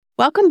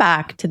Welcome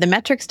back to the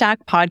Metric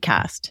Stack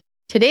podcast.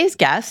 Today's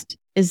guest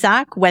is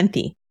Zack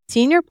Wenthe,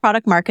 Senior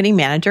Product Marketing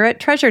Manager at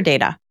Treasure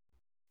Data.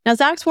 Now,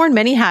 Zack's worn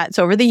many hats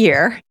over the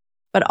year,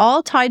 but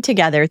all tied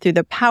together through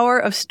the power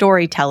of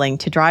storytelling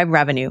to drive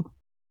revenue.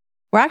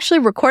 We're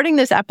actually recording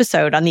this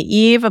episode on the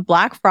eve of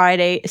Black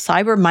Friday,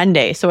 Cyber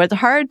Monday, so it's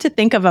hard to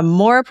think of a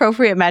more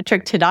appropriate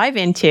metric to dive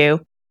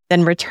into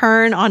than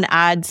return on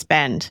ad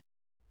spend.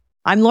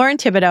 I'm Lauren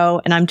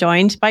Thibodeau, and I'm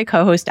joined by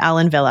co-host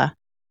Alan Villa.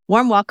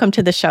 Warm welcome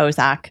to the show,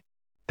 Zack.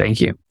 Thank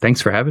you.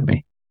 Thanks for having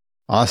me.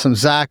 Awesome,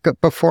 Zack.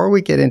 Before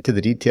we get into the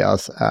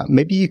details,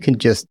 maybe you can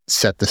just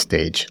set the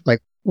stage. Like,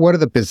 what are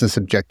the business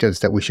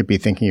objectives that we should be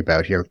thinking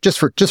about here, just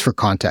for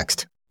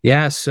context?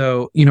 Yeah.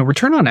 So,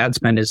 return on ad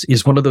spend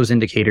is one of those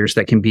indicators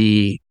that can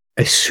be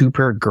a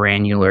super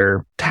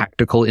granular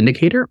tactical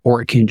indicator,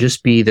 or it can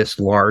just be this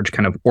large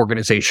kind of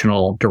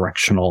organizational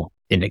directional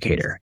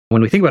indicator.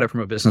 When we think about it from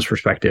a business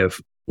perspective,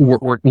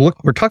 we're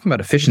talking about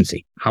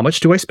efficiency. How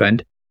much do I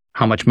spend?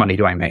 How much money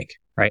do I make?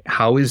 Right?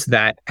 How is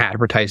that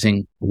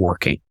advertising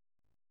working?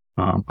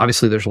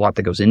 Obviously, there's a lot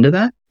that goes into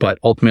that, but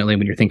ultimately,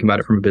 when you're thinking about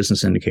it from a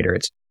business indicator,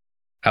 it's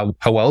how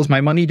well is my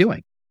money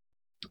doing?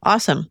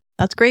 Awesome.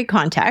 That's great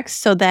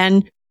context. So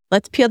then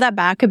let's peel that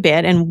back a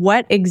bit. And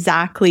what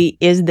exactly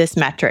is this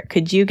metric?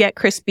 Could you get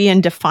crispy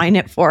and define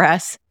it for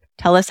us?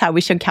 Tell us how we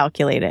should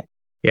calculate it.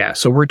 Yeah.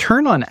 So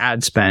return on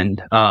ad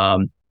spend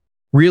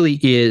really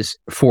is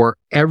for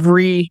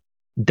every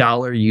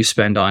dollar you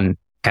spend on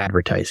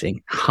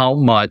advertising, how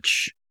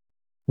much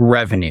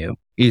revenue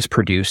is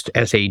produced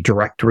as a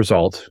direct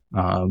result,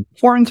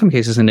 or in some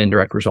cases an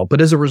indirect result,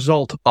 but as a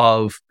result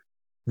of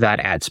that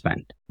ad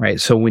spend, right?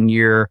 So when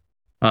you're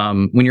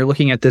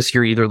looking at this,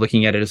 you're either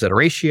looking at it as a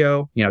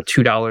ratio,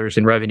 $2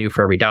 in revenue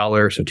for every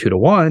dollar, so 2 to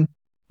 1,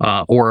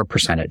 or a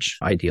percentage,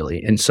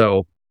 ideally. And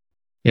so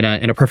in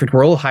a perfect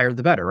world, higher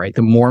the better, right?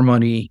 The more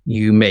money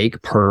you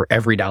make per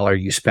every dollar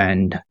you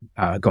spend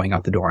going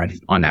out the door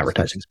on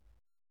advertising.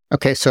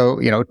 Okay, so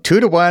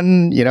 2 to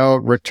 1,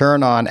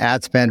 return on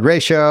ad spend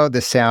ratio.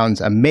 This sounds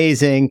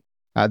amazing.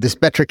 This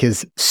metric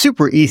is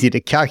super easy to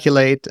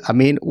calculate. I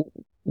mean,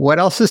 what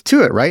else is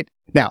to it, right?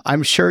 Now,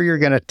 I'm sure you're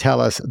going to tell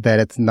us that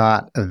it's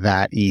not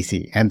that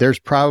easy. And there's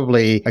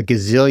probably a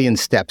gazillion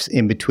steps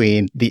in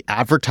between the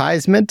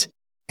advertisement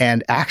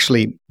and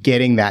actually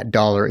getting that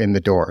dollar in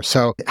the door.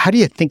 So how do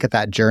you think of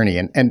that journey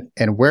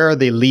and where are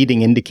the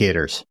leading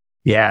indicators?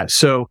 Yeah.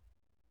 So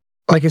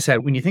like I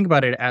said, when you think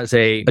about it as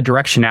a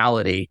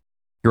directionality,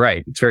 you're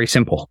right. It's very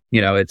simple.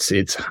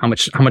 It's how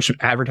much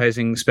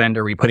advertising spend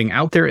are we putting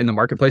out there in the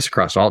marketplace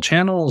across all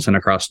channels and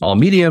across all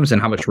mediums,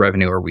 and how much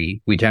revenue are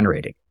we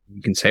generating?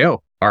 You can say,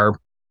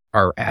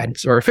 our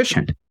ads are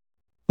efficient.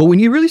 But when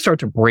you really start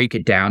to break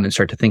it down and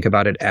start to think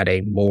about it at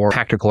a more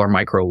tactical or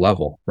micro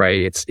level,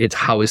 right? It's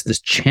how is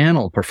this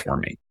channel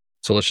performing?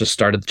 So let's just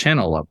start at the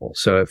channel level.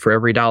 So for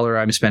every dollar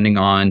I'm spending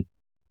on,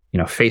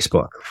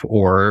 Facebook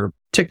or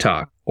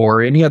TikTok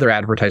or any other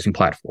advertising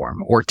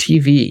platform or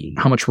TV,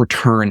 how much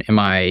return am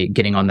I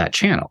getting on that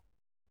channel?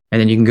 And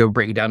then you can go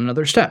break it down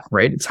another step,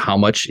 right? It's how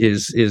much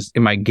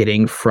am I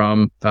getting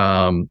from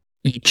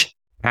each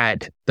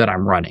ad that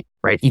I'm running,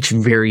 right? Each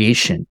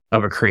variation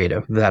of a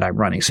creative that I'm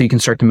running. So you can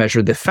start to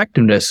measure the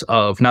effectiveness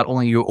of not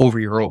only you over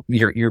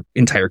your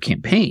entire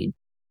campaign,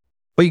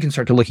 but you can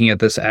start to looking at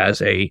this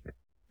as a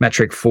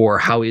metric for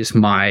how is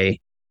my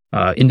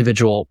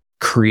individual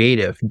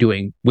creative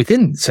doing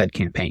within said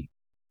campaign.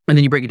 And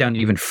then you break it down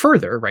even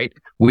further, right?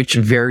 Which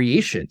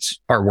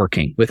variations are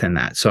working within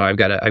that? So I've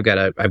got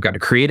a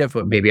creative,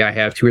 but maybe I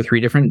have 2 or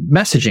 3 different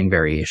messaging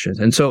variations.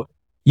 And so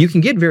you can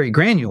get very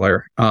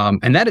granular.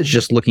 And that is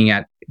just looking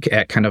at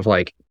kind of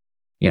like,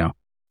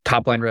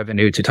 top line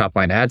revenue to top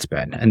line ad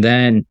spend. And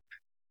then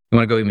you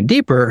want to go even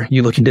deeper,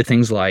 you look into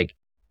things like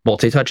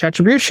multi-touch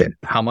attribution.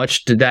 How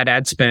much did that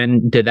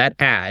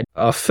ad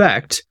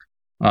affect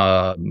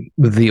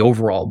the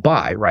overall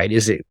buy, right?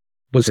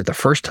 Was it the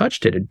first touch?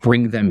 Did it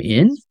bring them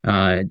in?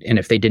 And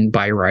if they didn't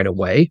buy right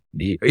away,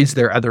 is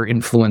there other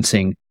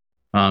influencing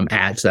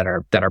ads that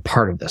are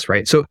part of this,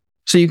 right? So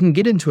you can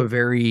get into a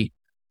very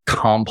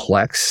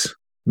complex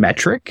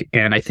metric,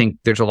 and I think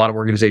there's a lot of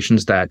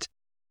organizations that,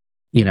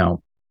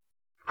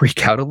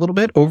 freak out a little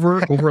bit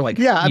over like,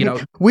 yeah,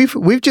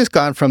 we've just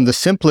gone from the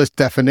simplest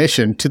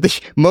definition to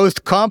the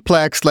most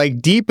complex, like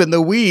deep in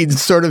the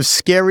weeds, sort of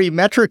scary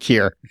metric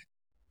here.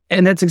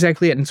 And that's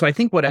exactly it. And so I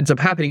think what ends up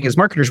happening is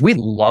marketers, we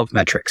love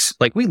metrics.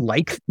 Like we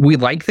like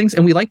things,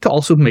 and we like to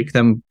also make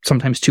them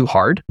sometimes too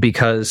hard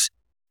because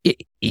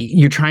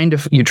you're trying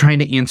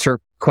to answer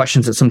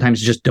questions that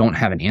sometimes just don't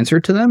have an answer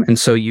to them. And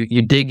so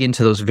you dig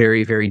into those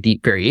very, very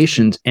deep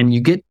variations, and you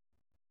get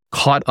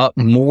caught up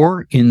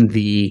more in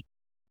the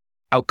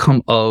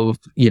outcome of,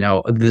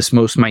 this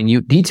most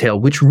minute detail,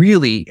 which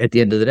really, at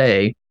the end of the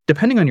day,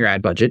 depending on your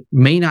ad budget,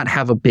 may not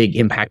have a big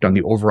impact on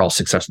the overall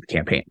success of the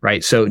campaign,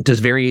 right? So does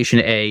variation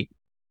A,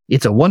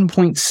 it's a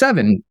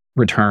 1.7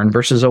 return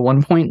versus a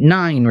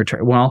 1.9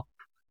 return? Well,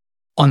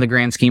 on the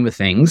grand scheme of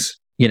things,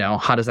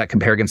 how does that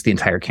compare against the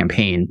entire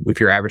campaign if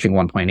you're averaging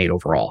 1.8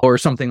 overall or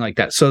something like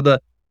that? So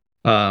the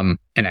And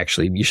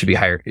actually, you should be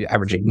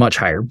averaging much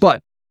higher,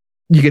 but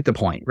you get the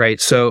point, right?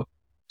 So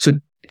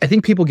I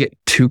think people get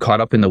too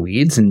caught up in the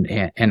weeds,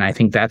 and I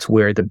think that's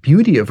where the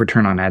beauty of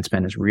return on ad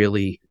spend is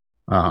really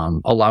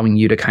allowing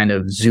you to kind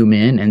of zoom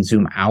in and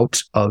zoom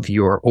out of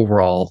your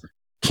overall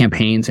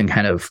campaigns and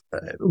kind of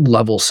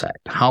level set.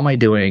 How am I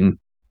doing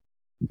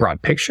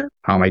broad picture?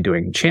 How am I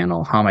doing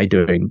channel? How am I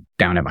doing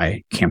down at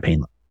my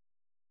campaign level?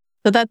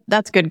 So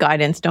that's good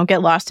guidance. Don't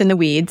get lost in the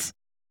weeds.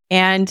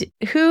 And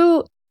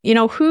who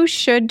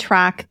should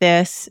track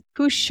this?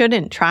 Who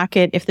shouldn't track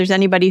it? If there's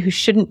anybody who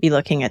shouldn't be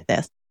looking at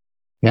this?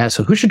 Yeah.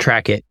 So who should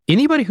track it?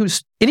 Anybody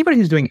who's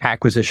doing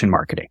acquisition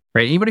marketing,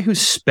 right? Anybody who's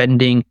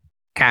spending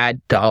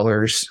ad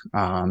dollars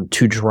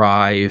to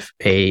drive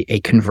a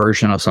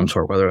conversion of some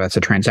sort, whether that's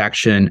a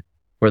transaction,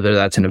 whether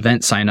that's an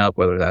event sign up,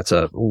 whether that's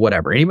a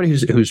whatever. Anybody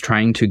who's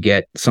trying to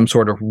get some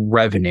sort of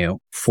revenue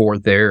for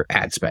their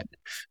ad spend.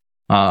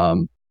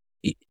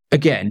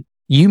 Again,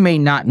 you may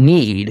not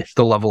need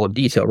the level of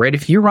detail, right?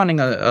 If you're running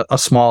a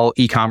small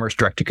e-commerce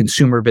direct to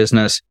consumer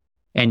business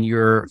and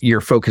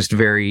you're focused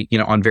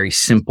on very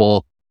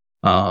simple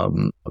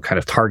kind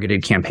of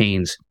targeted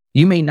campaigns,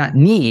 you may not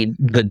need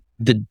the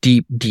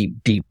deep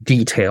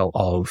detail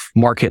of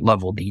market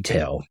level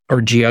detail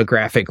or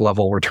geographic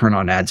level return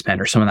on ad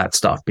spend or some of that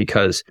stuff,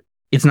 because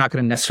it's not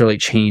going to necessarily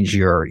change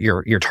your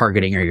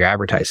targeting or your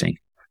advertising,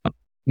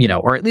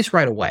 or at least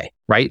right away,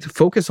 right?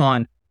 Focus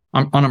on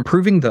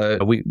improving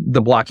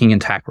the blocking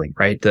and tackling,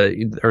 right?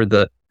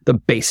 The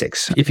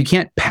basics. If you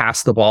can't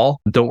pass the ball,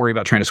 don't worry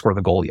about trying to score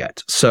the goal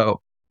yet. So,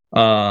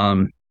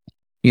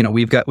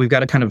 we've got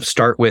to kind of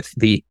start with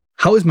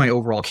how is my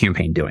overall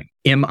campaign doing?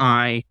 Am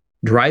I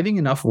driving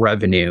enough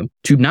revenue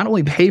to not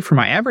only pay for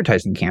my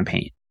advertising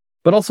campaign,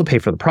 but also pay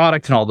for the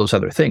product and all those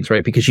other things,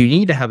 right? Because you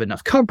need to have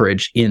enough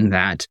coverage in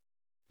that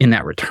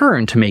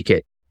return to make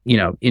it,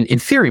 in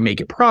theory,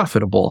 make it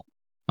profitable,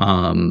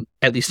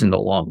 at least in the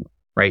long run,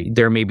 right?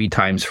 There may be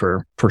times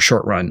for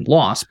short run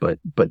loss, but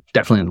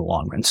definitely in the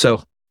long run.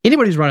 So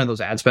anybody who's running those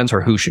ad spends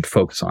or who should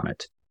focus on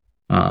it.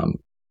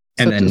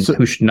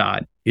 Who should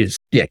not is,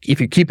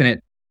 if you're keeping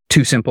it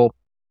too simple,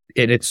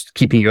 it's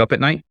keeping you up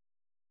at night,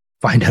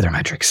 find other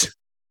metrics.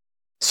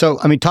 So,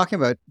 talking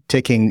about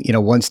taking,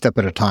 one step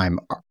at a time,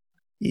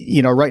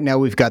 right now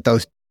we've got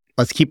those,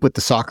 let's keep with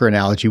the soccer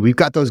analogy. We've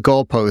got those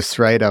goalposts,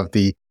 right? Of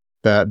the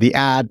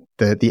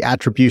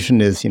attribution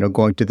is,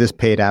 going to this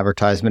paid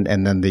advertisement.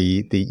 And then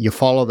you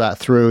follow that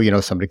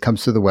through, somebody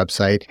comes to the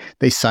website,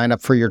 they sign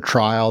up for your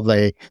trial,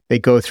 they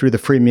go through the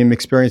freemium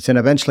experience, and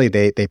eventually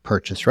they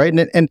purchase, right?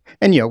 And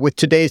with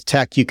today's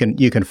tech, you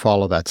can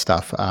follow that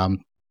stuff.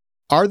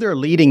 Are there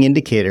leading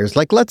indicators?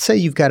 Like, let's say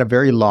you've got a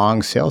very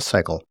long sales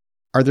cycle.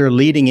 Are there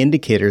leading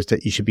indicators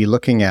that you should be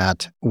looking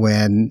at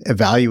when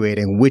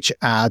evaluating which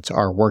ads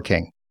are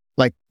working?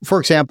 Like, for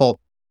example,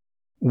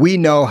 we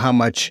know how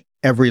much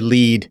every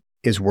lead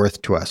is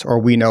worth to us, or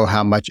we know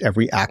how much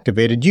every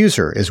activated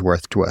user is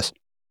worth to us.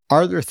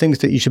 Are there things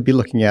that you should be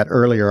looking at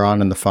earlier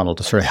on in the funnel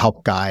to sort of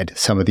help guide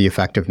some of the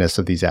effectiveness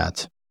of these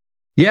ads?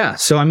 Yeah.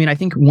 So, I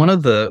think one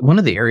of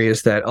the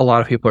areas that a lot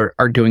of people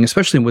are doing,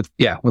 especially with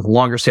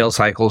longer sales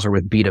cycles or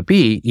with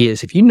B2B,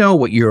 is if you know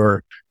what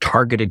your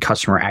targeted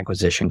customer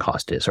acquisition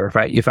cost is, or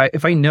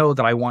if I know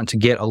that I want to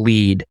get a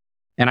lead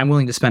and I'm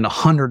willing to spend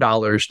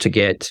 $100 to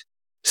get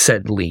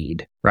said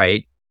lead,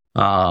 right?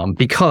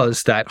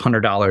 Because that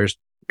 $100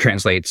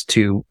 translates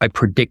to a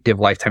predictive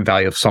lifetime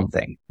value of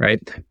something, right?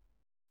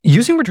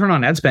 Using return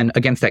on ad spend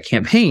against that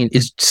campaign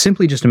is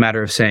simply just a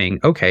matter of saying,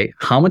 okay,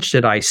 how much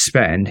did I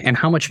spend and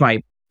how much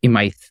am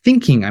I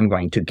thinking I'm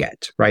going to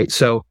get, right?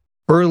 So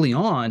early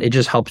on, it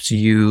just helps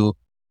you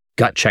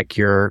gut check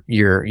your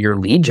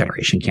lead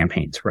generation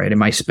campaigns, right?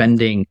 Am I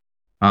spending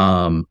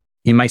and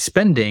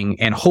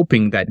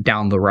hoping that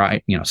down the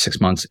road, 6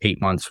 months, 8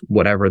 months,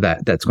 whatever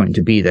that's going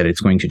to be, that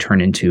it's going to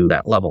turn into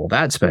that level of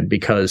ad spend?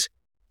 Because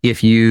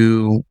if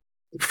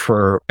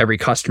for every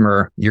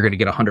customer, you're going to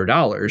get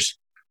 $100,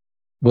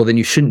 well, then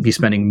you shouldn't be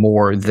spending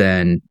more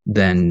than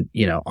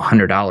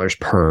 $100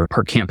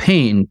 per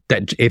campaign,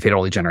 that if it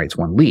only generates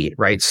one lead,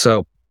 right?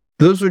 So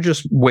those are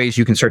just ways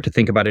you can start to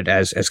think about it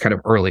as kind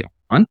of early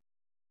on,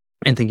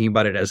 and thinking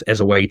about it as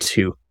a way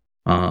to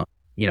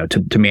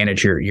to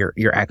manage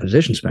your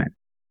acquisition spend.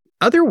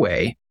 Other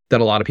way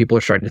that a lot of people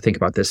are starting to think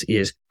about this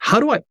is,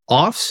 how do I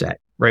offset,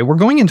 right? We're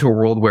going into a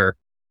world where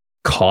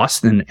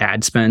costs and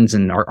ad spends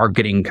are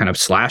getting kind of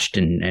slashed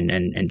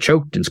and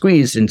choked and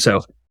squeezed. And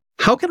so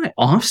how can I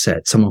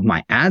offset some of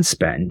my ad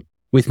spend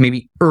with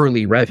maybe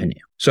early revenue?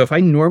 So if I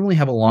normally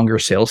have a longer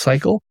sales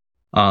cycle,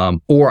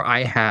 or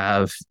I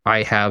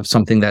have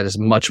something that is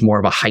much more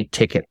of a high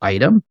ticket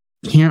item,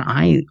 can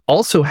I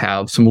also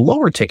have some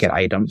lower ticket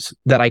items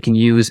that I can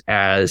use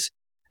as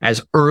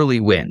early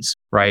wins,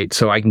 right?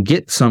 So I can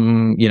get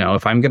some,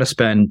 if I'm going to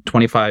spend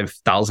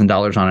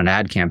 $25,000 on an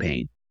ad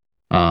campaign,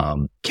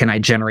 can I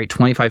generate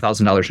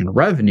 $25,000 in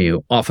revenue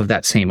off of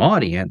that same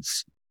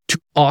audience to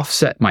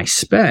offset my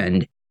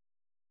spend?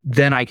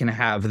 Then I can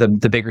have the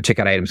bigger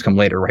ticket items come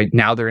later, right?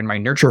 Now they're in my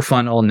nurture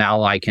funnel.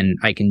 Now I can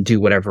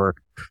do whatever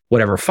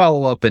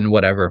follow up and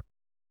whatever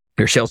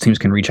your sales teams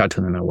can reach out to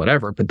them and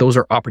whatever, but those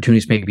are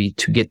opportunities maybe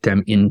to get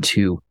them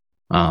into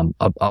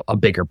a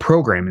bigger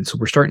program. And so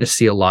we're starting to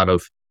see a lot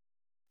of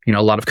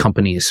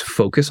companies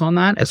focus on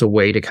that as a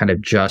way to kind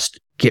of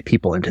just get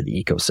people into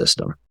the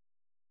ecosystem.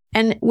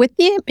 And with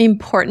the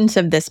importance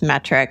of this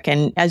metric,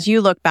 and as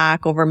you look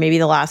back over maybe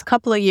the last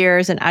couple of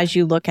years, and as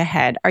you look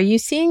ahead, are you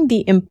seeing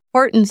the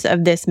importance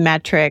of this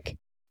metric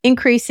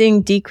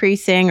increasing,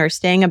 decreasing, or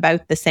staying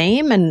about the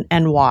same,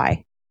 and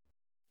why?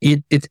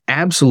 It's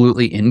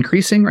absolutely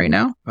increasing right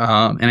now.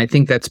 And I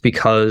think that's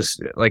because,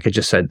 like I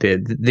just said,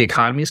 the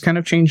economy is kind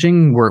of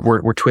changing.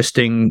 We're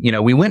twisting,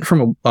 we went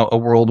from a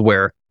world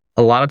where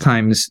a lot of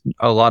times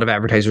a lot of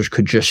advertisers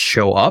could just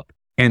show up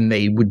and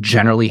they would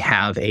generally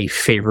have a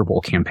favorable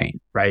campaign,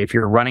 right? If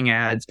you're running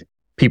ads,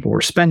 people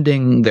were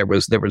spending, there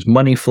was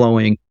money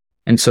flowing.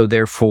 And so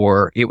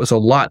therefore it was a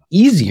lot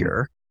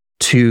easier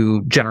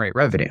to generate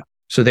revenue.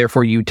 So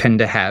therefore you tend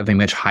to have a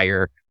much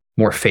higher,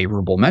 more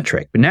favorable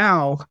metric. But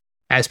now,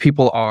 as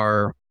people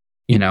are,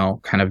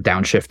 kind of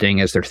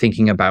downshifting, as they're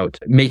thinking about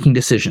making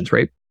decisions,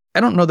 right? I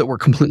don't know that we're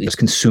completely, as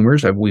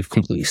consumers, we've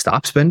completely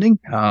stopped spending.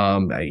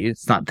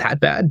 It's not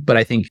that bad, but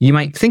I think you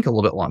might think a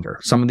little bit longer.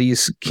 Some of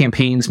these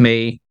campaigns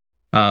may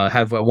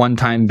have at one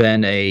time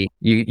been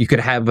you could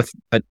have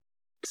a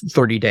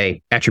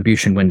 30-day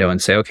attribution window and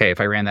say, okay,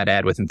 if I ran that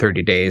ad within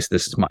 30 days,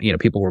 this is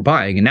people were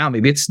buying. And now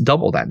maybe it's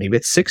double that, maybe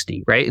it's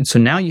 60, right? And so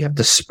now you have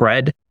to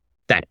spread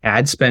that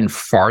ad spend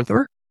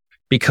farther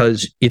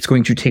because it's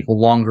going to take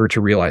longer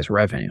to realize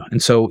revenue.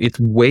 And so it's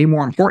way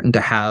more important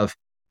to have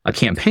a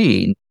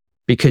campaign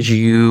because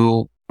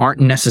you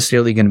aren't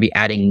necessarily going to be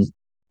adding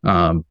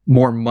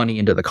more money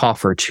into the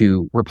coffer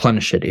to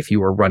replenish it if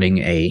you are running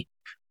a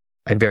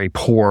very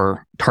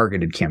poor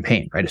targeted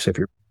campaign, right? So if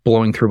you're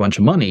blowing through a bunch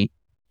of money,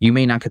 you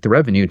may not get the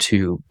revenue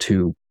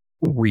to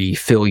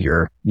refill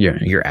your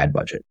ad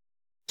budget.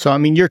 So, I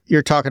mean,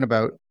 you're talking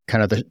about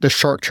kind of the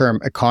short-term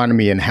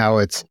economy and how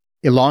it's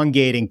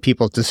elongating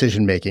people's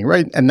decision making,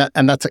 right? And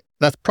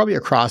that's probably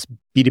across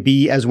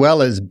B2B as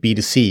well as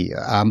B2C.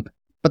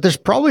 But there's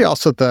probably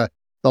also the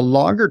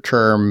longer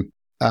term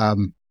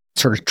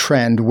sort of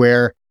trend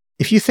where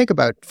if you think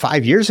about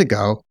 5 years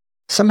ago,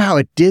 somehow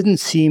it didn't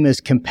seem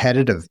as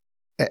competitive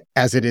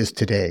as it is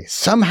today.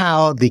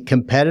 Somehow the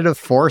competitive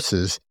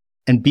forces,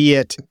 and be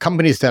it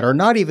companies that are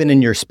not even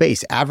in your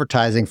space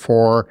advertising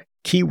for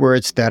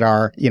keywords that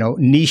are,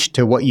 niche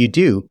to what you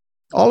do,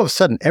 all of a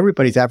sudden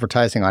everybody's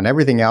advertising on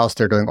everything else.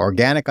 They're doing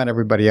organic on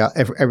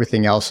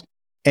everything else.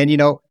 And,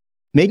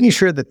 making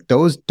sure that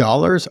those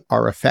dollars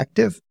are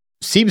effective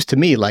seems to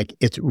me like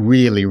it's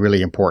really,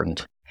 really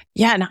important.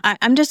 Yeah, and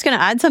I'm just going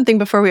to add something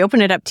before we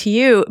open it up to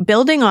you.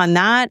 Building on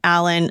that,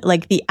 Alan,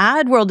 like the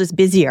ad world is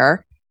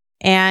busier.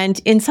 And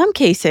in some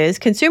cases,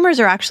 consumers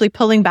are actually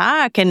pulling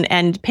back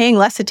and paying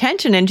less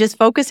attention and just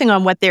focusing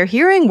on what they're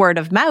hearing word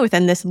of mouth.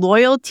 And this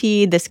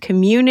loyalty, this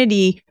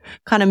community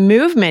kind of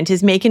movement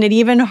is making it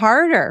even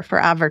harder for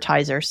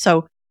advertisers.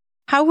 So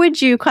how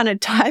would you kind of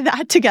tie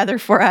that together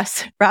for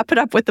us? Wrap it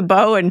up with a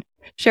bow and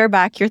share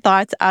back your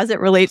thoughts as it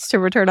relates to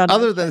return on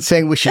other than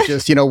saying we should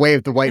just,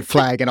 wave the white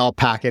flag and all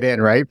pack it in,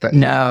 right? But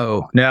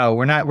no,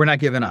 we're not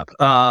giving up.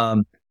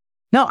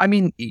 No, I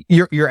mean,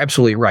 you're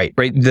absolutely right?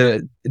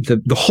 The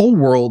whole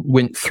world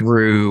went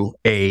through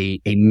a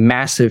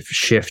massive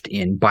shift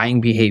in buying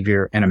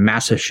behavior and a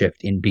massive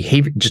shift in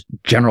behavior, just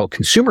general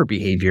consumer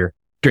behavior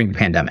during the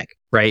pandemic,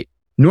 right?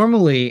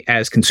 Normally,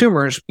 as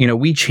consumers,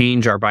 we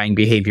change our buying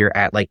behavior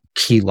at like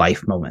key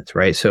life moments,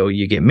 right? So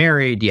you get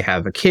married, you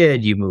have a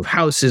kid, you move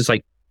houses,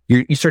 like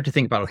you start to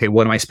think about, okay,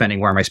 what am I spending?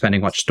 Where am I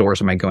spending? What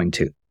stores am I going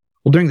to?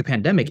 Well, during the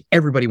pandemic,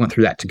 everybody went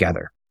through that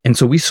together. And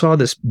so we saw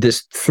this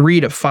 3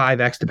 to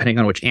 5x, depending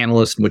on which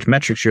analyst and which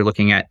metrics you're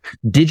looking at,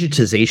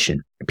 digitization.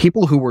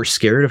 People who were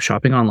scared of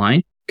shopping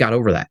online got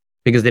over that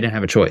because they didn't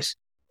have a choice.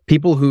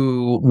 People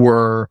who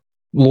were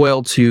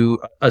loyal to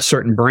a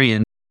certain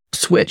brand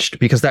switched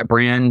because that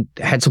brand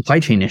had supply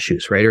chain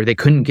issues, right? Or they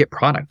couldn't get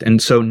product.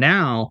 And so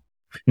now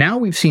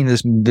we've seen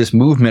this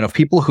movement of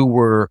people who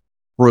were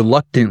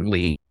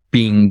reluctantly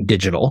being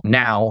digital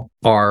now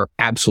are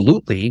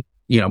absolutely,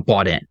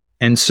 bought in.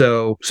 And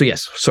so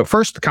yes. So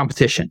first, the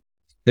competition.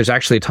 There's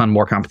actually a ton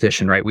more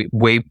competition, right?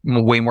 Way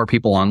more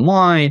people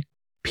online.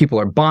 People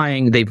are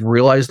buying. They've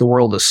realized the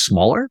world is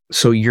smaller.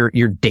 So your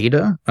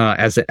data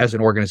as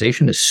an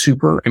organization is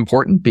super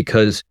important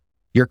because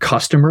your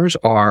customers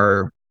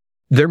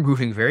they're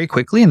moving very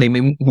quickly and they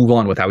may move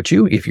on without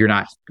you if you're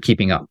not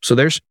keeping up. So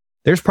there's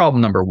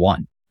problem number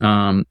one.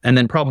 And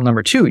then problem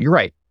number two, you're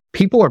right.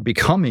 People are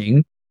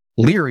becoming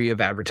leery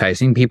of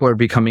advertising. People are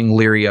becoming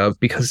leery of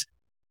because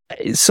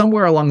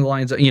somewhere along the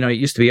lines, it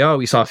used to be,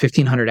 we saw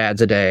 1,500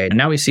 ads a day. And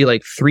now we see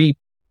like 3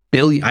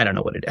 billion. I don't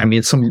know what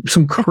it's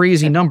some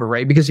crazy number,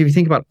 right? Because if you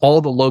think about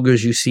all the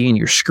logos you see in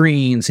your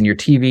screens and your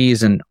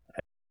TVs and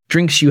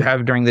drinks you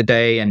have during the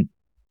day, and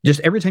just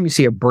every time you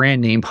see a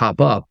brand name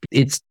pop up,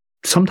 it's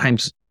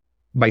sometimes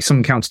by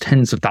some counts,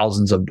 tens of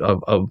thousands of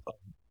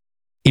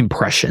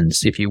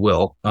impressions, if you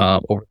will,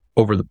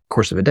 over the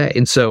course of a day.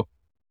 And so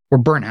we're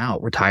burnt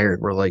out. We're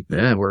tired. We're like,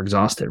 we're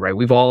exhausted, right?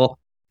 We've all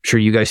sure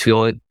you guys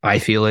feel it. I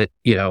feel it.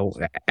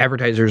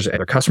 Advertisers,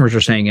 their customers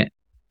are saying it.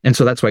 And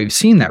so that's why we've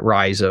seen that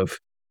rise of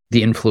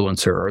the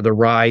influencer, or the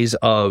rise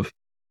of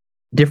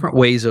different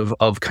ways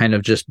of kind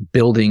of just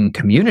building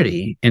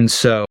community. And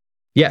so,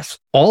 yes,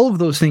 all of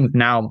those things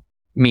now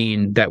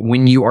mean that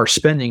when you are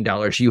spending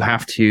dollars, you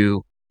have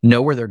to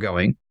know where they're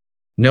going,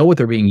 know what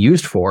they're being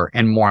used for,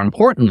 and more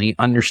importantly,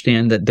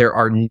 understand that there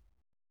are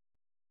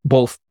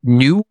both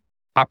new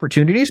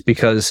opportunities,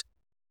 because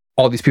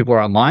all these people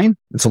are online.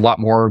 It's a lot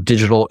more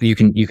digital. You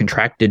can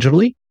track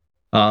digitally,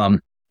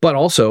 but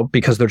also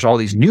because there's all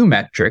these new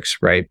metrics,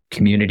 right?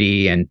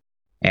 Community and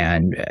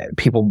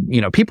people.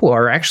 People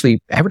are actually,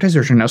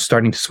 advertisers are now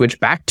starting to switch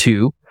back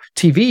to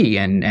TV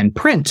and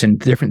print and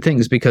different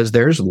things because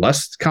there's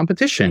less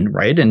competition,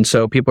 right? And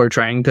so people are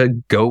trying to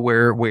go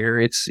where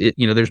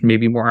there's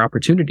maybe more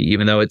opportunity,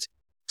 even though it's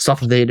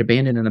stuff that they had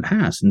abandoned in the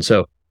past. And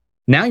so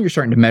now you're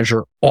starting to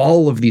measure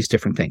all of these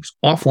different things.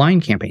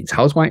 Offline campaigns.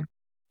 How's my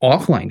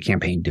offline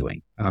campaign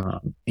doing?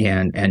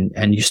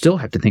 And you still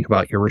have to think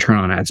about your return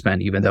on ad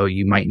spend, even though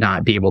you might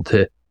not be able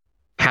to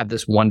have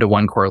this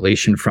one-to-one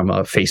correlation from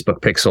a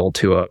Facebook pixel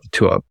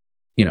to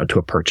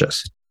a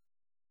purchase.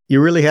 You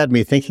really had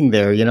me thinking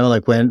there,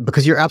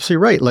 because you're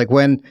absolutely right. Like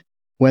when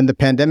the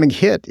pandemic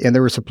hit and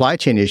there were supply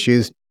chain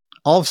issues,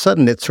 all of a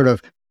sudden it sort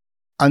of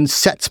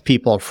unsets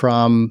people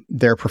from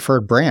their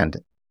preferred brand.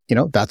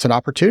 That's an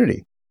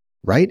opportunity,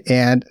 right?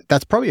 And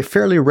that's probably a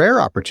fairly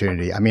rare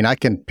opportunity. I mean, I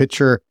can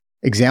picture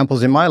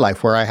examples in my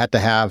life where I had to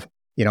have,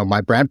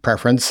 my brand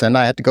preference and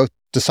I had to go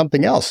to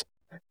something else.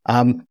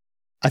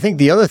 I think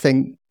the other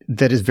thing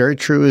that is very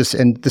true is,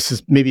 and this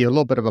is maybe a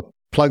little bit of a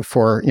plug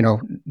for,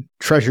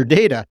 Treasure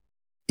Data,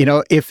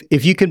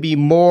 if you can be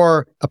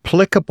more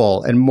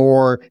applicable and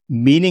more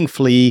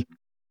meaningfully,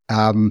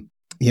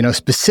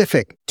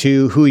 specific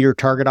to who your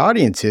target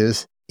audience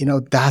is,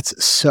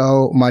 that's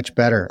so much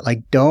better. Like,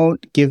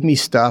 don't give me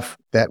stuff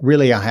that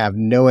really I have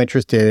no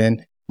interest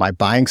in. My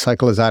buying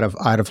cycle is out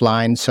of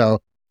line. So,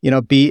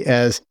 be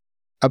as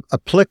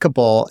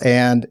applicable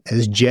and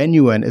as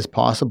genuine as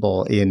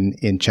possible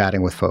in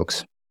chatting with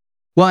folks.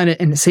 Well, and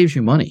it saves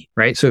you money,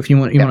 right? So if you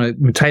want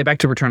to tie it back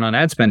to return on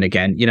ad spend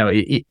again,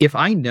 if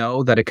I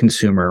know that a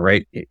consumer,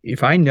 right,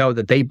 if I know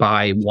that they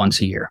buy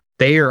once a year,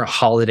 they are a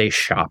holiday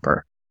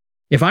shopper.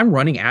 If I'm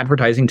running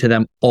advertising to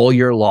them all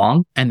year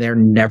long and they're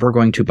never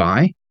going to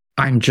buy,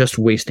 I'm just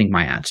wasting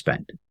my ad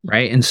spend,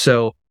 right? And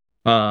so,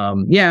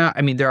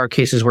 there are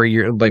cases where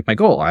you're like my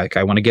goal, like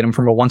I want to get them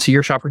from a once a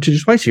year shopper to a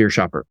twice a year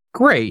shopper.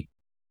 Great.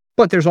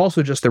 But there's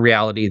also just the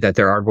reality that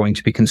there are going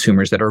to be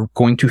consumers that are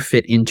going to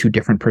fit into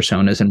different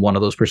personas. And one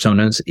of those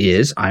personas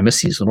is I'm a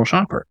seasonal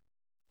shopper.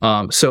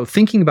 So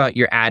thinking about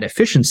your ad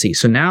efficiency.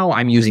 So now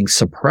I'm using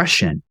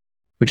suppression,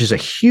 which is a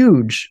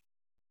huge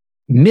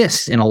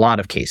miss in a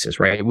lot of cases,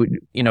 right?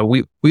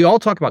 We all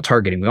talk about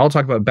targeting. We all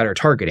talk about better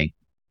targeting,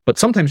 but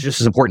sometimes just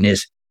as important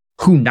is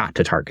who not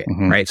to target,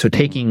 right? So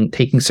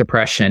taking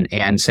suppression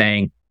and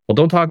saying, well,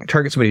 don't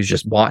target somebody who's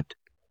just bought.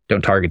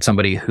 Don't target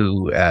somebody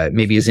who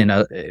maybe has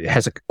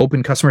an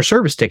open customer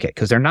service ticket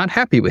because they're not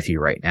happy with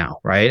you right now,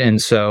 right?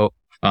 And so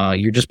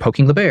you're just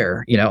poking the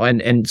bear,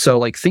 and so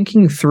like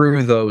thinking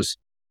through those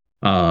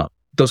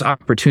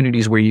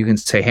opportunities where you can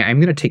say, hey, I'm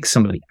going to take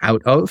somebody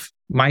out of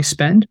my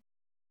spend,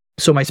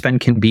 so my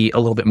spend can be a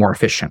little bit more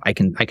efficient. I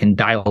can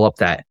dial up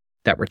that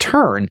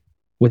return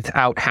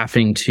without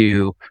having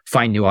to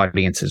find new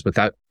audiences,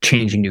 without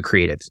changing new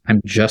creatives.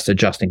 I'm just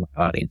adjusting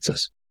my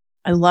audiences.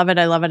 I love it.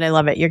 I love it. I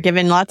love it. You're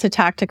giving lots of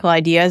tactical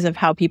ideas of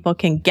how people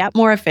can get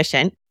more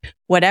efficient.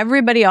 What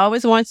everybody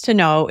always wants to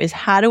know is,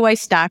 how do I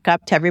stack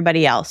up to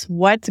everybody else?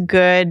 What's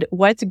good?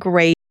 What's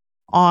great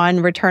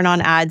on return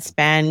on ad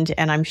spend?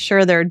 And I'm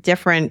sure there are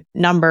different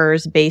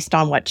numbers based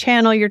on what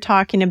channel you're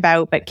talking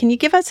about, but can you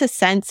give us a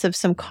sense of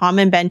some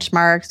common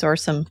benchmarks or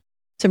some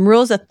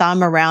rules of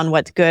thumb around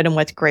what's good and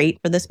what's great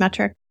for this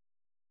metric?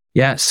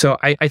 Yeah. So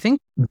I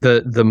think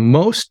the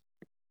most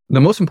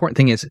important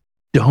thing is,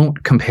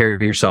 don't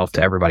compare yourself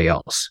to everybody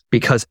else,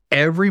 because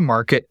every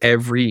market,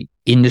 every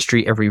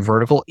industry, every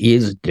vertical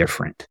is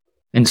different.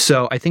 And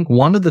so I think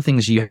one of the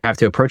things you have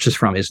to approach this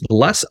from is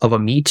less of a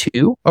me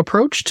too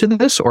approach to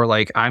this, or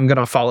like I'm going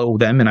to follow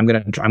them and I'm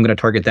going to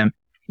target them,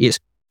 is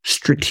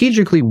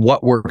strategically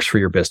what works for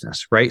your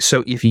business, right?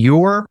 So if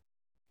your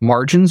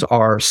margins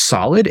are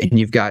solid and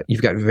you've got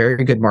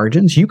very good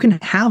margins, you can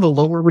have a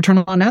lower return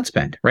on ad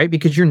spend, right?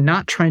 Because you're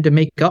not trying to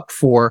make up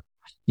for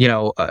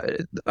a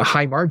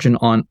high margin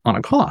on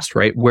a cost,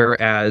 right?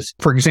 Whereas,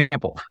 for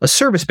example, a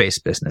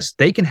service-based business,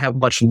 they can have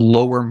much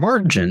lower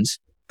margins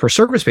for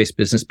service-based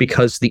business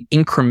because the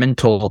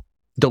incremental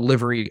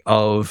delivery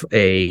of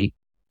a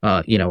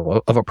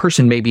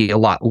person may be a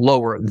lot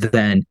lower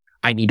than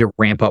I need to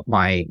ramp up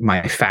my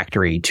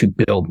factory to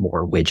build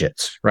more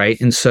widgets, right?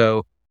 And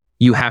so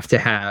you have to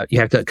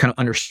kind of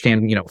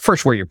understand,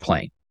 first where you're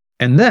playing.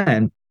 And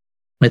then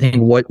I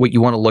think what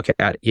you want to look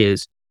at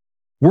is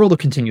world of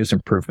continuous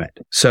improvement.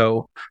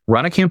 So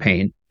run a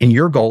campaign and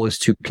your goal is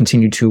to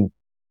continue to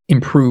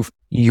improve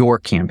your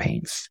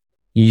campaigns,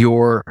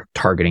 your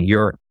targeting,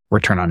 your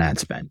return on ad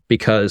spend.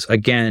 Because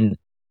again,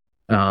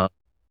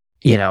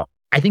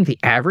 I think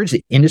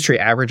the industry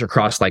average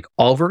across like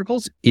all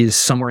verticals is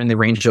somewhere in the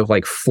range of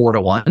like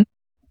 4-to-1.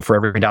 For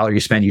every dollar you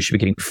spend, you should be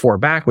getting 4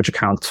 back, which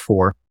accounts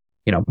for,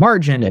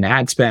 margin and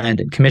ad spend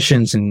and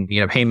commissions and,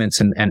 payments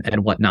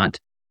and whatnot.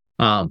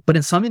 But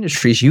in some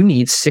industries, you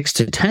need 6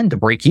 to 10 to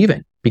break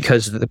even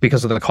because of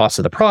the cost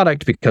of the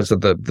product, because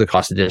of the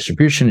cost of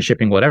distribution,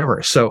 shipping,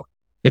 whatever. So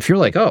if you're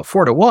like,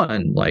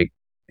 4-to-1,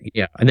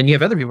 and then you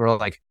have other people who are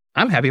like,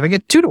 I'm happy if I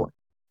get 2-to-1.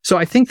 So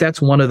I think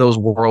that's one of those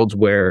worlds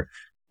where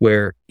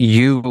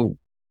you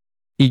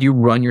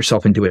run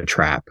yourself into a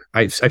trap.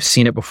 I've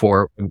seen it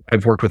before.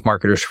 I've worked with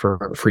marketers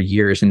for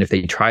years, and if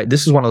they try,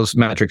 this is one of those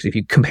metrics. If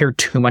you compare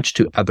too much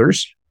to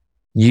others,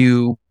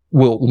 you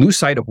will lose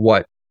sight of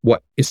what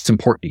is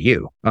important to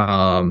you.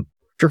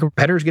 If your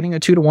competitor is getting a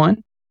 2-to-1,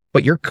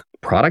 but your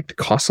product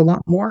costs a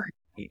lot more,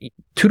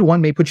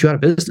 2-to-1 may put you out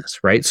of business,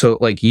 right? So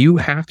you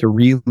have to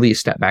really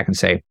step back and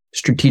say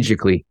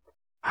strategically,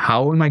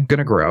 how am I going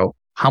to grow?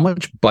 How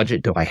much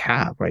budget do I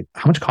have, right?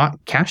 How much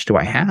cash do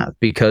I have?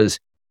 Because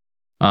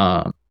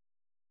and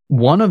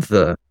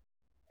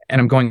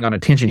I'm going on a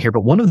tangent here,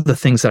 but one of the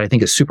things that I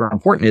think is super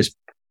important is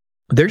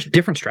there's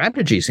different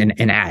strategies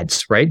in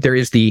ads, right? There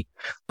is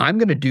I'm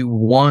going to do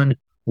one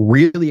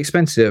really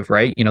expensive,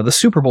 right? The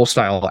Super Bowl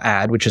style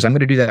ad, which is I'm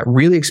going to do that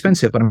really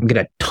expensive, but I'm going to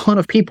get a ton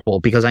of people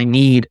because I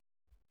need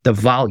the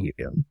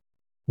volume.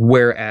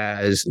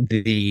 Whereas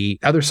the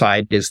other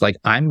side is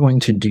I'm going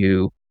to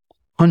do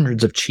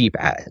hundreds of cheap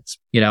ads,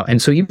 and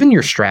so even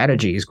your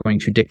strategy is going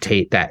to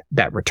dictate that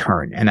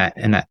return and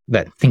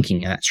that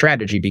thinking and that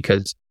strategy,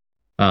 because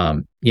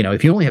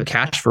if you only have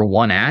cash for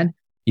one ad,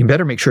 you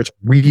better make sure it's a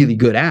really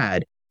good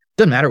ad.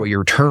 Doesn't matter what your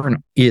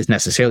return is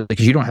necessarily,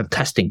 because you don't have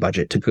testing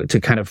budget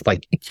to kind of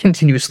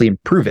continuously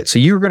improve it. So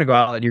you're going to go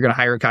out and you're going to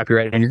hire a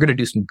copywriter and you're going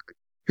to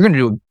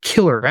do a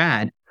killer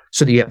ad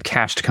so that you have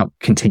cash to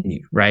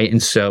continue, right?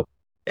 And so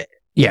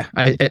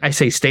I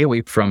say stay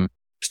away from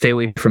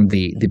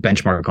the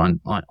benchmark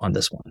on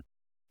this one.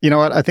 You know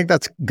what? I think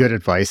that's good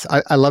advice.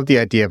 I love the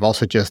idea of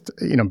also just,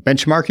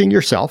 benchmarking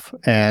yourself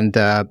and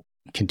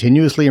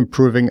continuously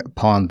improving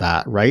upon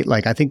that, right?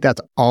 I think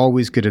that's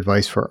always good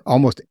advice for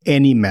almost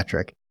any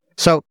metric.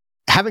 So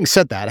having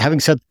said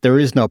there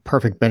is no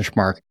perfect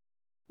benchmark,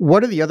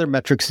 what are the other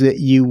metrics that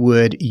you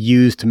would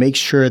use to make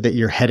sure that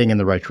you're heading in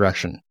the right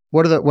direction?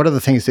 What are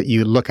the things that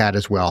you look at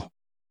as well?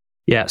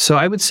 Yeah. So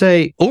I would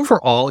say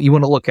overall, you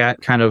want to look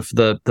at kind of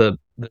the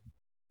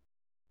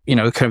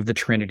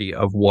trinity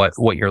of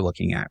what you're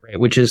looking at, right?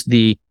 Which is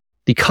the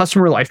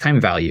customer lifetime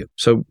value.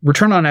 So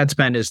return on ad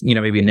spend is,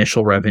 maybe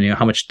initial revenue.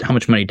 How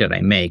much money did I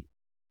make?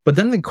 But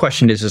then the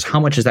question is how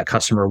much is that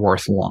customer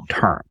worth long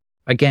term?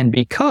 Again,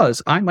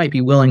 because I might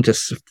be willing to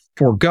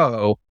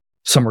forego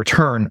some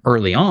return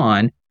early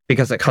on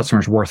because that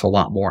customer is worth a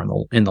lot more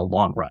in the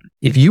long run.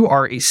 If you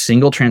are a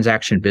single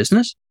transaction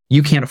business,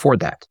 you can't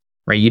afford that,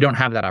 right? You don't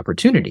have that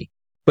opportunity.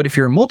 But if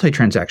you're a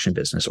multi-transaction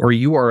business, or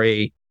you are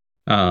a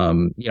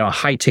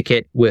high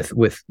ticket with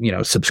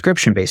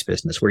subscription based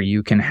business where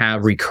you can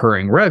have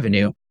recurring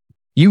revenue,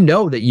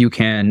 that you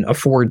can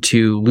afford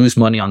to lose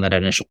money on that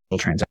initial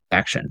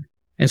transaction.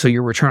 And so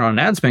your return on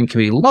ad spend can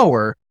be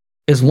lower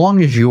as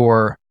long as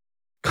your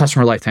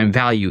customer lifetime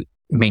value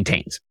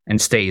maintains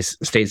and stays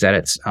at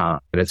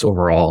its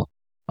overall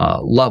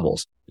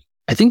levels.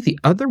 I think the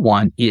other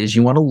one is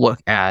you want to look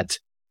at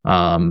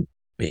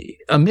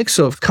a mix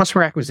of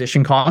customer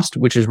acquisition cost,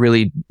 which is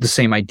really the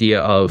same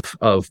idea of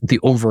the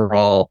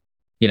overall,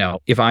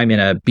 if I'm in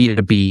a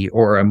B2B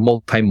or a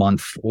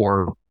multi-month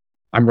or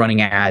I'm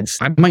running ads,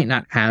 I might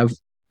not have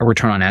a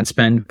return on ad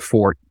spend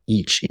for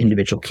each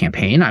individual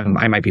campaign.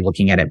 I might be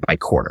looking at it by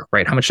quarter,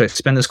 right? How much did I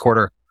spend this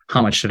quarter?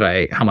 How much did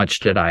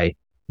I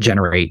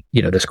generate,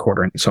 this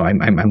quarter? And so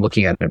I'm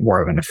looking at it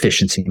more of an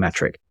efficiency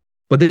metric.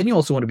 But then you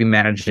also want to be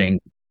managing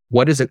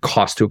what does it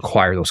cost to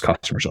acquire those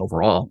customers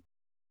overall?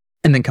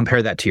 And then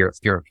compare that to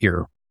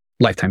your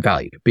lifetime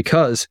value.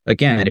 Because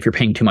again, if you're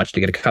paying too much to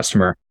get a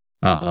customer,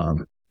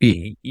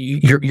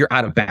 you're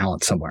out of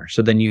balance somewhere.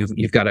 So then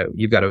you've got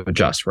to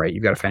adjust, right?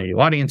 You've got to find a new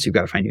audience. You've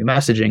got to find new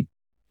messaging.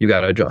 You've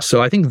got to adjust.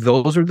 So I think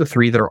those are the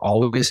three that are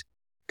always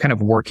kind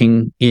of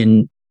working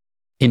in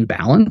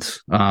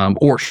balance,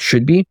 or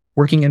should be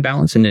working in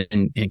balance and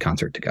in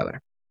concert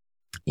together.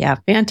 Yeah,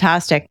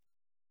 fantastic.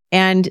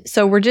 And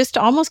so we're just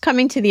almost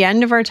coming to the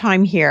end of our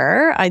time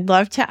here. I'd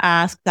love to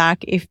ask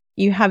Zack if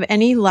you have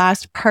any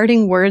last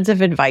parting words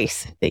of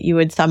advice that you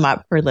would sum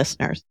up for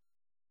listeners.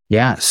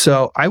 Yeah.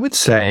 So I would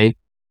say,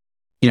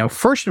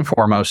 first and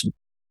foremost,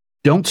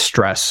 don't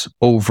stress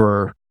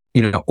over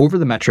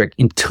the metric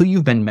until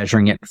you've been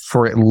measuring it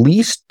for at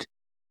least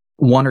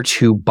 1 or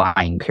 2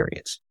 buying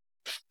periods.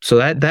 So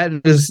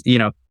that is,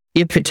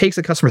 if it takes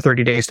a customer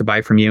 30 days to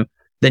buy from you,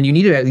 then you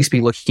need to at least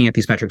be looking at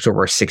these metrics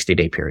over a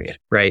 60-day period,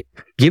 right?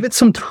 Give it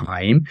some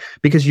time,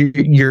 because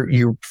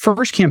your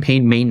first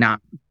campaign may not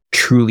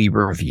truly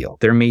reveal.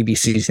 There may be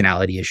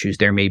seasonality issues.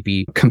 There may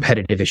be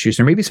competitive issues.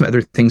 There may be some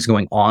other things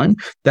going on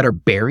that are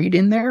buried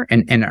in there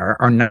and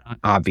are not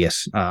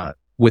obvious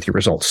with your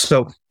results.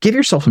 So give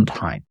yourself some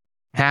time.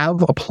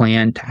 have a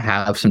plan to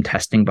have some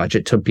testing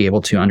budget to be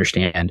able to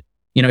understand,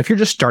 if you're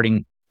just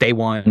starting day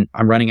one,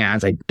 I'm running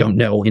ads, I don't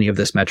know any of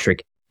this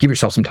metric, give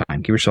yourself some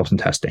time, give yourself some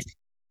testing.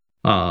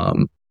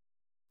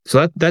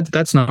 So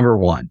that's number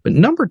one. But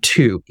number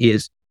two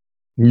is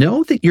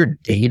know that your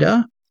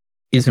data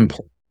is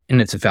important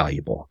and it's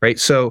valuable, right?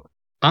 So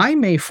I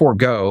may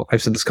forego,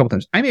 I've said this a couple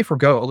times, I may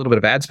forego a little bit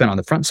of ad spend on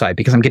the front side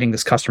because I'm getting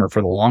this customer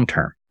for the long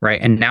term, right?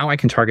 And now I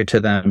can target to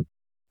them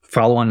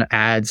follow-on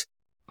ads.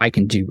 I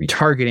can do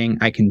retargeting.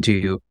 I can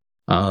do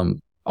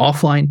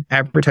offline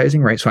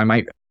advertising, right? So I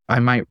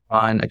might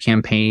run a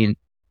campaign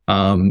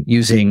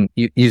using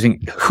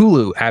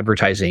Hulu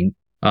advertising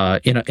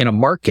in a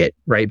market,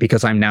 right?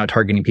 Because I'm now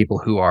targeting people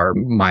who are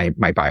my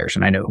buyers,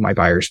 and I know who my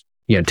buyers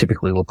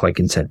typically look like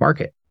in said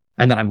market.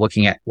 And then I'm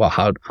looking at, well,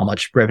 how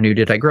much revenue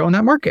did I grow in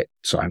that market?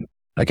 So I'm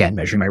again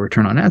measuring my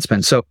return on ad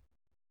spend. So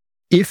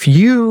if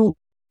you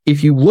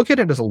look at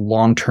it as a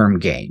long-term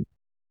gain,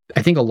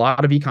 I think a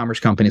lot of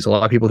e-commerce companies, a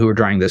lot of people who are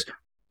trying this,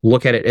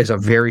 look at it as a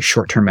very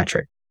short-term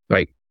metric.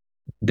 Like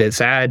this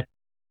ad,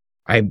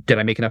 did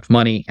I make enough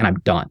money and I'm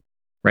done,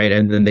 right?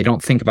 And then they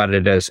don't think about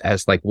it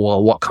as like,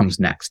 well, what comes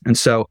next? And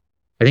so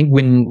I think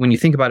when you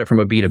think about it from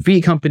a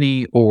B2B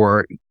company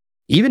or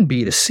even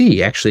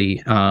B2C,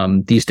 actually,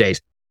 these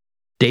days,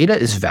 data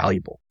is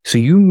valuable. So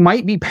you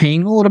might be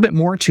paying a little bit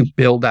more to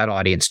build that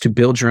audience, to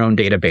build your own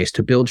database,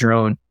 to build your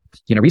own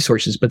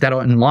resources, but that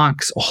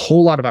unlocks a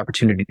whole lot of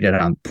opportunity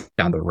down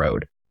the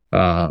road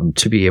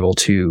to be able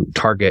to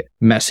target,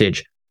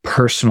 message,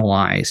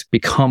 personalize,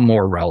 become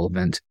more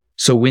relevant.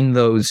 So when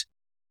those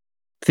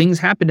things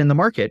happen in the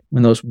market,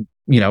 when those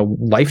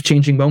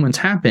life-changing moments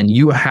happen,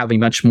 you have a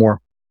much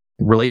more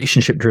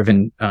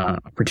relationship-driven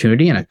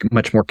opportunity and a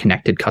much more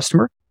connected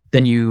customer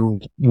than you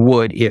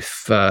would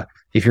if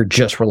you're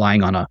just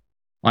relying on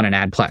an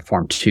ad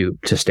platform to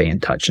stay in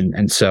touch.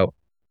 And so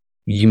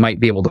you might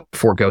be able to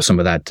forego some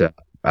of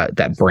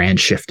that brand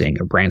shifting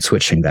or brand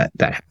switching that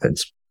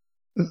happens.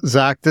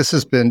 Zack, this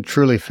has been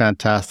truly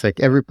fantastic.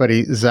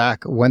 Everybody,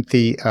 Zack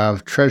Wenthe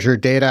of Treasure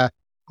Data.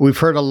 We've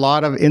heard a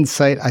lot of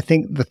insight. I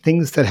think the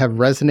things that have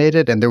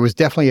resonated, and there was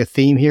definitely a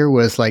theme here,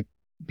 was like,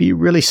 be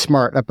really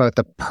smart about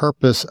the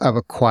purpose of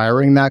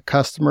acquiring that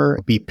customer.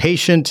 Be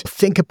patient.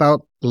 Think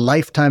about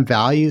lifetime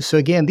value. So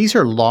again, these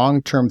are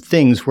long-term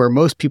things where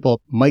most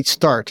people might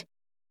start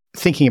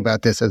thinking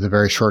about this as a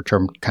very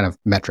short-term kind of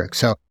metric.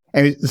 So,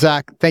 anyway,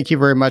 Zack, thank you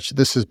very much.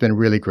 This has been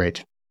really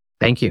great.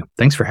 Thank you.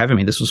 Thanks for having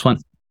me. This was fun.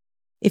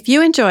 If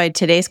you enjoyed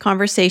today's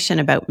conversation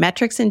about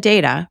metrics and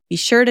data, be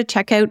sure to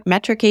check out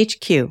Metric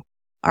HQ,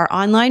 our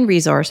online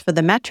resource for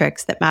the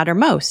metrics that matter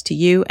most to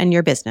you and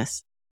your business.